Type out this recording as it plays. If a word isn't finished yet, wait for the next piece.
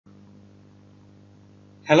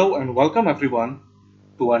Hello and welcome everyone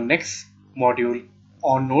to our next module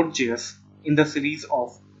on Node.js in the series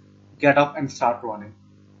of Get Up and Start Running.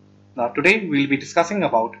 Now today we'll be discussing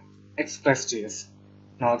about Express.js.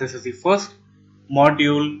 Now this is the first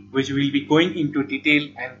module which we'll be going into detail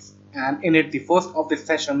and in it the first of this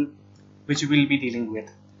session which we'll be dealing with.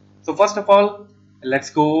 So first of all, let's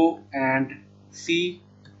go and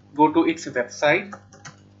go to its website.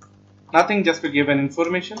 Nothing, just to give an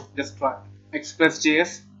information, just try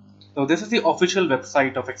Express.js. So this is the official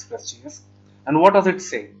website of Express.js. And what does it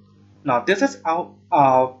say? Now this is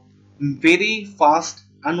a very fast,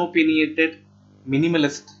 unopinionated,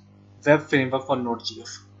 minimalist web framework for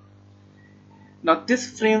Node.js. Now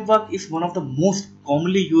this framework is one of the most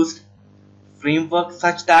commonly used frameworks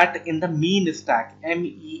such that in the mean stack,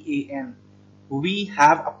 MEAN, we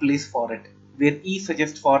have a place for it where E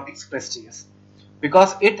suggests for Express.js,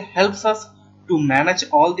 because it helps us to manage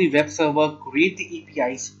all the web server, create the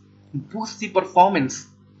APIs, boost the performance,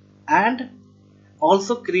 and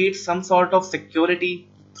also create some sort of security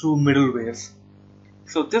through middlewares.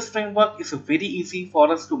 So this framework is very easy for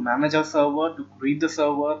us to manage our server, to create the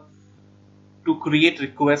server, to create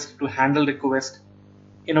requests, to handle requests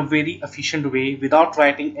in a very efficient way without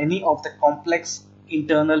writing any of the complex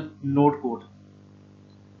internal node code.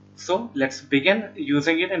 So let's begin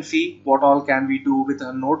using it and see what all can we do with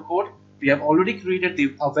a node code. We have already created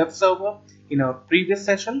a web server in a previous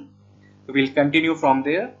session. We'll continue from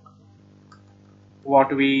there.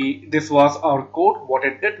 This was our code. What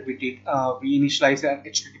it did, we initialized an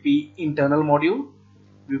HTTP internal module.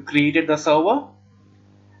 We created the server,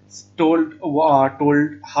 told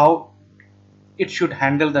how it should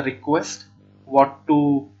handle the request, what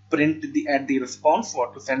to print at the response,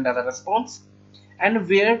 what to send as a response, and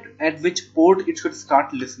at which port it should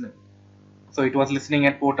start listening. So it was listening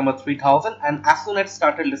at port number 3000, and as soon as it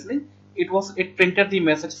started listening, it printed the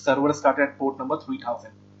message server started at port number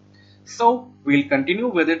 3000. So we'll continue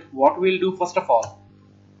with it. What we'll do first of all,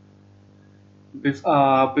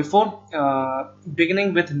 before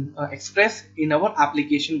beginning with Express in our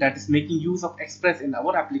application, that is making use of Express in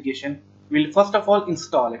our application, we'll first of all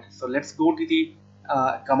install it. So let's go to the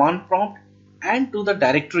command prompt and to the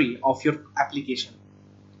directory of your application.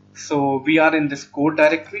 So we are in this code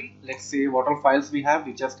directory. Let's say what all files we have.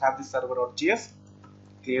 We just have the server.js.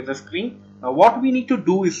 Clear the screen. Now what we need to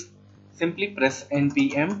do is simply press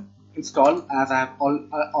npm install, as I have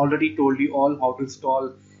already told you all how to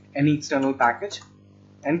install any external package,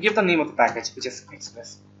 and give the name of the package, which is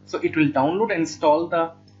Express. So it will download and install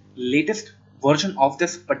the latest version of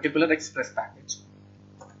this particular Express package.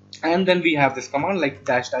 And then we have this command like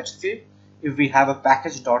 --save. If we have a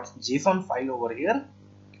package.json file over here,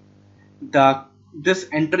 this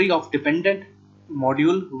entry of dependent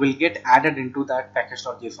module will get added into that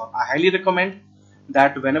package.json. I highly recommend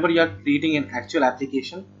that whenever you are creating an actual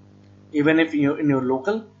application, even if you're in your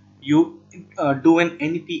local, you do an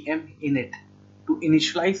npm init to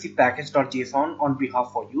initialize the package.json on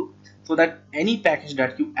behalf for you, so that any package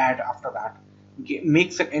that you add after that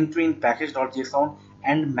makes an entry in package.json,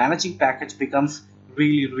 and managing package becomes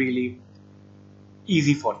really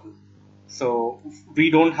easy for you. So we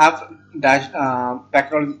don't have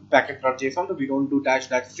package.json, so we don't do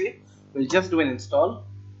 --save. We'll just do an install.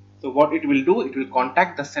 So what it will do, it will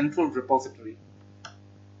contact the central repository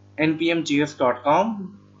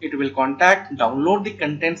npmjs.com. It will download the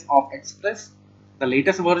contents of Express, the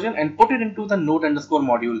latest version, and put it into the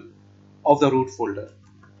node_module of the root folder.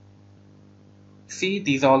 See,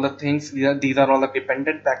 these are all the things. These are all the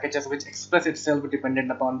dependent packages which Express itself is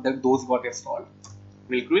dependent upon those got installed.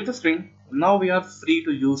 We'll create the screen. Now we are free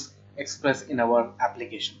to use Express in our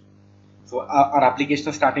application. So our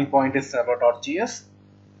application starting point is server.js.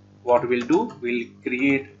 What we'll do, we'll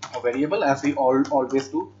create a variable, as we always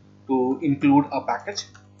do, to include a package.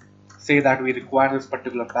 Say that we require this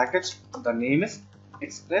particular package. The name is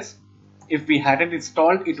Express. If we hadn't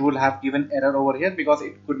installed, it would have given error over here because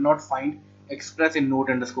it could not find Express in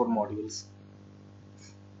node_modules.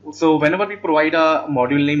 So whenever we provide a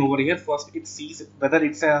module name over here, first it sees whether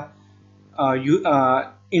it's a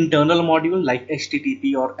internal module like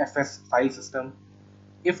HTTP or FS file system.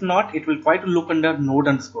 If not, it will try to look under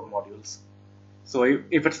node_modules. So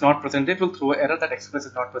if it's not present, it will throw an error that Express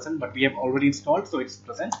is not present, but we have already installed, so it's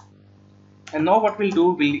present. And now what we'll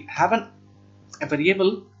do, we'll have a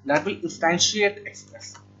variable that will instantiate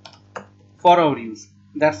Express for our use.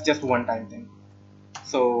 That's just one time thing.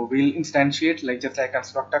 So we'll instantiate just like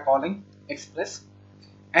constructor calling Express.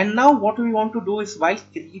 And now what we want to do is, while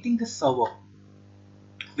creating the server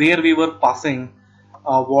where we were passing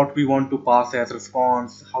what we want to pass as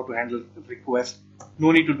response, how to handle request,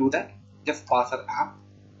 no need to do that. Just pass our app.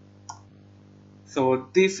 So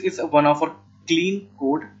this is one of our clean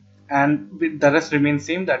code, and the rest remains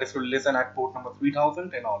same, that is to listen at port number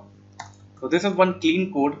 3000 and all. So this is one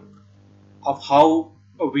clean code of how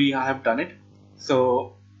we have done it.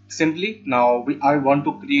 So simply now I want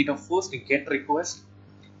to create a first get request,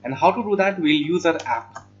 and how to do that, we'll use our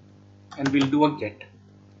app and we'll do a get.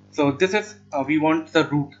 So this is we want the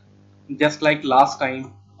root just like last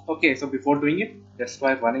time. Okay, so before doing it, let's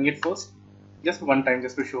try running it first, just one time,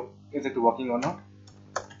 just to show is it working or not.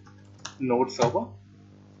 Node server,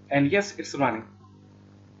 and yes, it's running.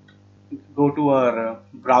 Go to our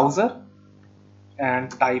browser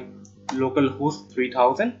and type localhost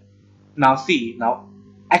 3000. Now see, now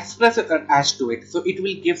Express is attached to it, so it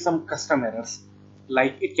will give some custom errors,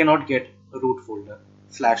 like it cannot get root folder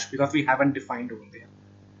 / because we haven't defined over there.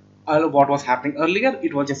 What was happening earlier,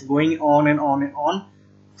 it was just going on and on and on,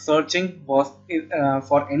 searching was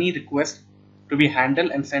for any request to be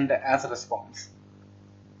handled and sent as a response.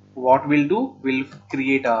 What we'll do, we'll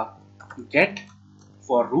create a get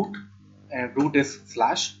for root, and root is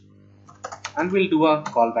 /, and we'll do a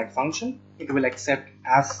callback function. It will accept,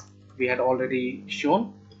 as we had already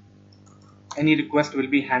shown, any request will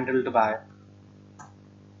be handled by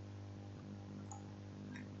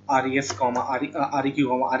res,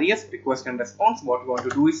 req, res, request and response. What we want to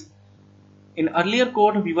do is, in earlier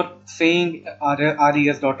code we were saying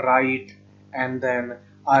res.write and then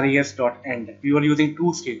res.end. We were using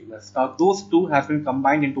two statements. Now those two have been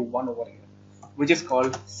combined into one over here, which is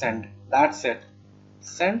called send. That's it.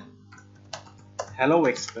 Send hello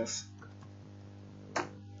express.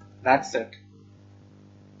 That's it.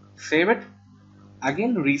 Save it.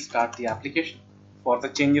 Again restart the application. For the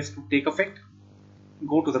changes to take effect,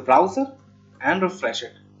 go to the browser and refresh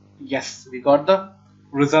it. Yes, we got the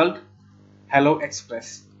result, hello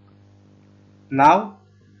express. Now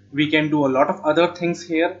we can do a lot of other things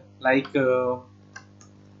here, like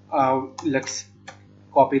let's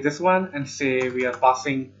copy this one and say we are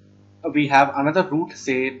passing, we have another root,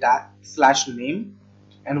 say that /name,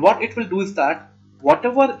 and what it will do is that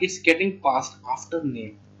whatever is getting passed after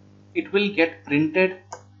name, it will get printed.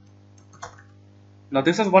 Now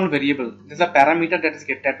this is one variable, this is a parameter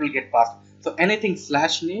that will get passed. So anything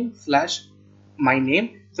 /name /my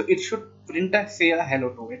name, so it should print say a hello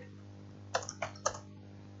to it.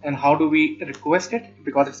 And how do we request it?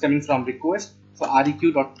 Because it's coming from request, so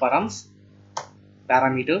req.params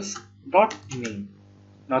parameters.name.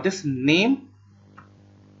 Now this name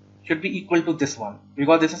should be equal to this one,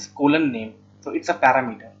 because this is colon name, so it's a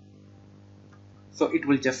parameter. So it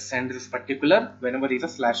will just send this particular whenever there is a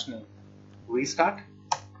 /name. Restart.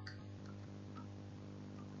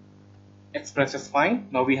 Express is fine.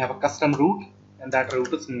 Now we have a custom root, and that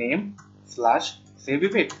root is name / say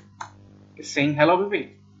Vivek. It's saying hello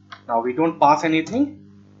Vivek. Now we don't pass anything,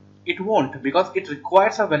 it won't, because it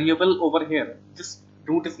requires a variable over here. This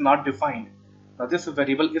root is not defined. Now this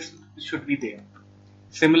variable should be there.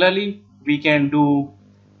 Similarly, we can do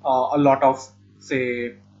a lot of,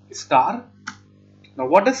 say, star. Now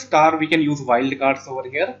what is star? We can use wildcards over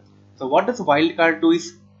here. So what does wildcard do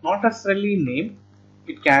is not necessarily name.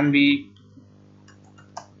 It can be,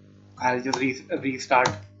 I'll just restart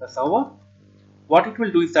the server. What it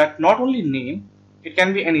will do is that not only name, it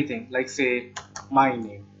can be anything, like say my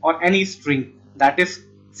name or any string that is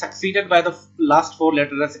succeeded by the last four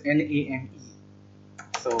letters as NAME.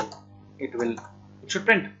 So it should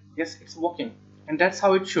print. Yes, it's working, and that's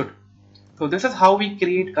how it should. So this is how we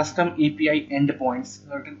create custom API endpoints,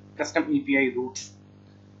 custom API routes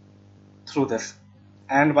through this.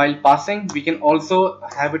 And while passing, we can also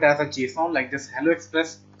have it as a JSON, like this hello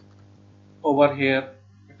express over here.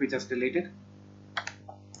 If we just delete it,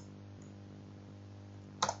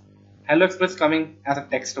 hello express coming as a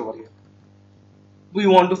text over here. We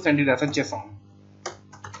want to send it as a JSON.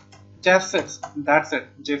 Just it. That's it.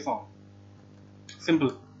 JSON.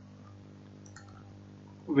 Simple.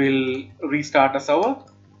 We'll restart the server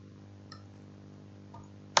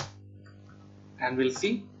and we'll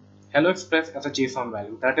see hello express as a JSON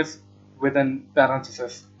value, that is within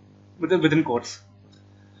parentheses, within quotes.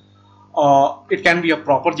 It can be a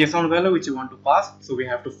proper JSON value which you want to pass, so we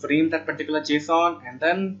have to frame that particular JSON, and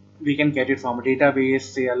then we can get it from a database,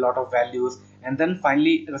 say a lot of values, and then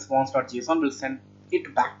finally response.json will send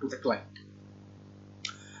it back to the client.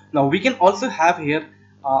 Now we can also have here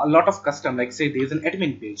a lot of custom, like say there is an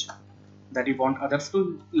admin page that you want others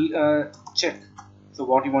to check. So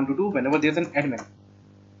what you want to do, whenever there is an admin,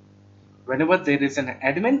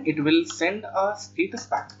 it will send a status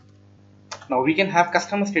back. Now we can have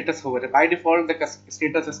customer status over it. By default the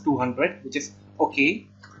status is 200, which is okay,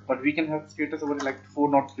 but we can have status over like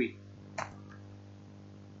 403.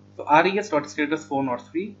 So res.status 4 not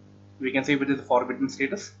 3, we can save it as a forbidden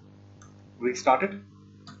status. Restart it,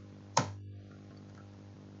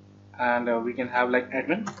 and we can have like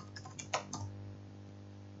admin.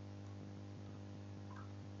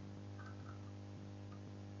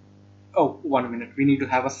 Oh, 1 minute. We need to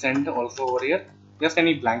have a send also over here. Just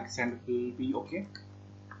any blank send will be okay.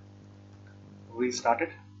 Restart it.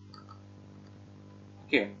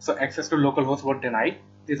 Okay, so access to localhost was denied.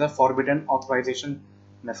 This is a forbidden authorization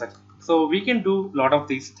message. So we can do a lot of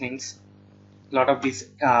these things. A lot of these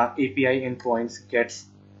API endpoints gets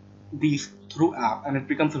these through app, and it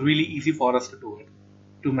becomes really easy for us to do it.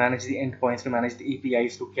 To manage the endpoints, to manage the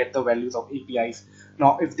APIs, to get the values of APIs.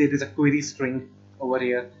 Now, if there is a query string over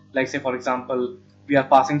here, like say for example, we are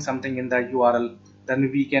passing something in the URL, then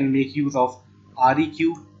we can make use of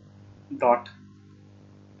req dot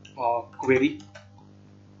query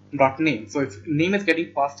dot name. So if name is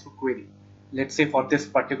getting passed through query, let's say for this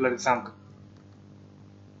particular example,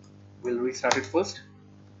 we'll restart it first.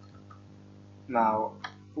 Now,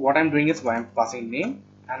 what I'm doing is I'm passing name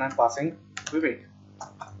and I'm passing Vivek.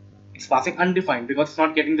 It's passing undefined because it's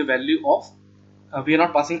not getting the value of, we are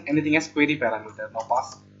not passing anything as query parameter. Now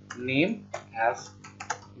pass name as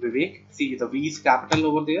Vivek. See, the V is capital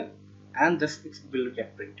over there, and this will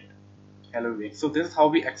get printed. Hello Vivek. So this is how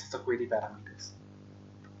we access the query parameters.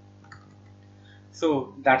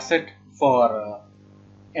 So that's it for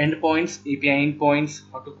endpoints, API endpoints,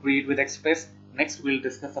 how to create with Express. Next we'll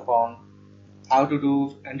discuss upon how to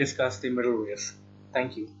do and discuss the middlewares.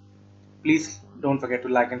 Thank you. Please don't forget to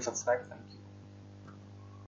like and subscribe.